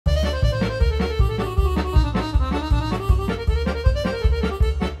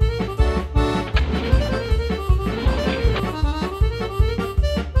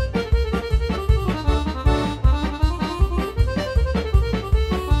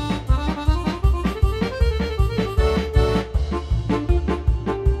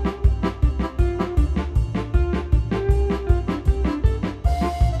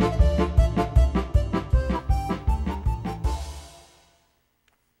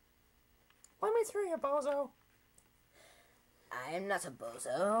me through, you bozo. I am not a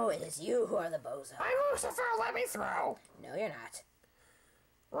bozo. It is you who are the bozo. I'm Lucifer, let me through. No, you're not.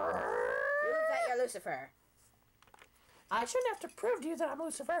 Prove that you're Lucifer. I shouldn't have to prove to you that I'm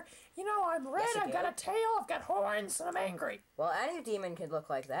Lucifer. You know, I'm red, Yes, you I've do. got a tail, I've got horns, and I'm angry. Well, any demon could look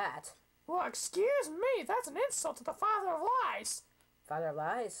like that. Well, excuse me, that's an insult to the father of lies. Father of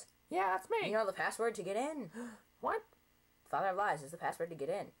Lies. Yeah, that's me. You know the password to get in? What? Father of Lies is the password to get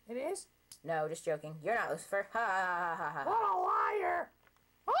in. It is? No, just joking. You're not Lucifer. Ha ha ha ha ha. What a liar!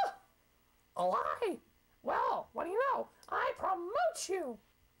 Oh! A lie? Well, what do you know? I promote you!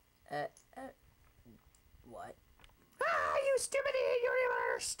 What? Ah, you stupid idiot! You don't even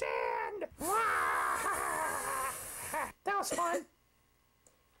understand! That was fun.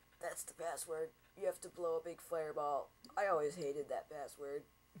 That's the password. You have to blow a big fireball. I always hated that password.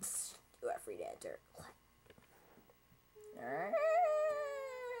 You are free to enter.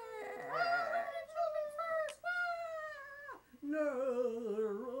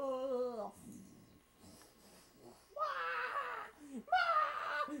 No.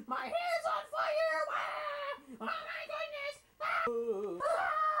 My hair's on fire! Oh my goodness!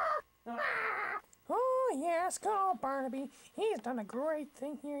 Oh yes, good old Barnaby. He's done a great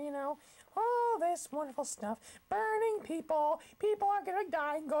thing here, you know. All this wonderful stuff. Burning people. People are gonna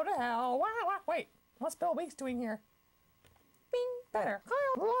die and go to hell. Wow. Wait, what's Bill Weeks doing here? Bing, better.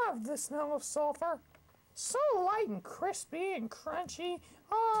 I love the smell of sulfur. So light and crispy and crunchy.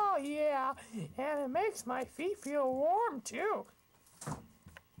 Oh yeah, and it makes my feet feel warm too.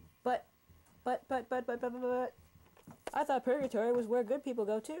 But, I thought Purgatory was where good people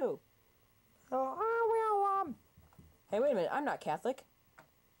go too. Hey, wait a minute, I'm not Catholic.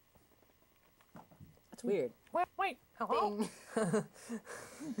 That's weird. Wait, hello? Bing. Hello,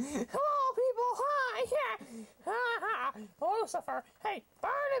 people, hi, yeah. Lucifer, hey,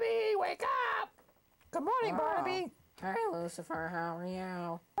 Barnaby, wake up! Good morning, Barnaby. Hi, Lucifer, how are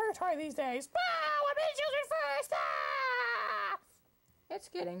you? Purgatory these days. Ah, women and children first! Ah! It's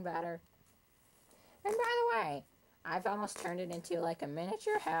getting better. And by the way, I've almost turned it into like a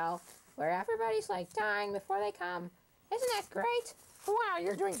miniature hell where everybody's like dying before they come. Isn't that great? Wow,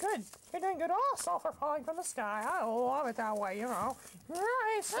 you're doing good. You're doing good. Oh, sulfur falling from the sky. I love it that way, you know.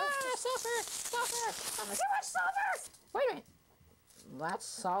 Right, Sulfur! Too much sulfur! Wait a minute. That's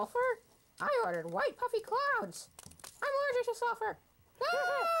sulfur? I ordered white puffy clouds. I'm allergic to sulfur.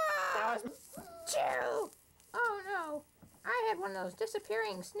 That was... Chew! Oh no. I had one of those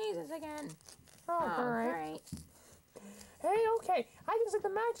disappearing sneezes again. Oh, great. Great. Hey, okay. I can say the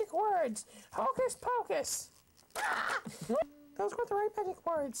magic words. Hocus pocus. Those were the right magic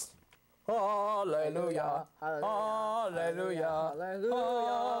words. Hallelujah. Hallelujah.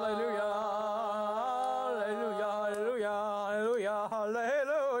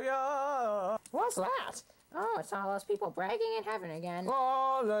 Hallelujah. What's that? Oh, it's all those people bragging in heaven again.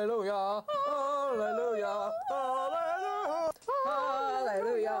 Hallelujah. Hallelujah. Hallelujah.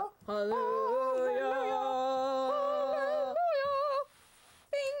 Hallelujah. Hallelujah.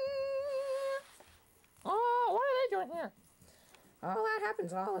 Bing. Oh, what are they doing here? Oh, that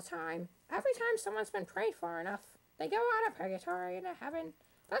happens all the time. Every time someone's been prayed for enough, they go out of purgatory into heaven.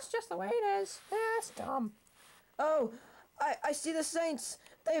 That's just the way it is. That's dumb. Oh, I see the saints.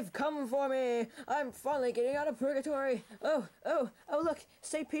 They've come for me. I'm finally getting out of purgatory. Oh, look.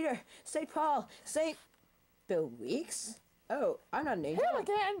 St. Peter, St. Paul, St. Bill Weeks? Oh, I'm not an angel. Him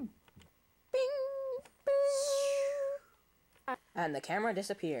again. Bing. Bing. And the camera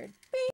disappeared.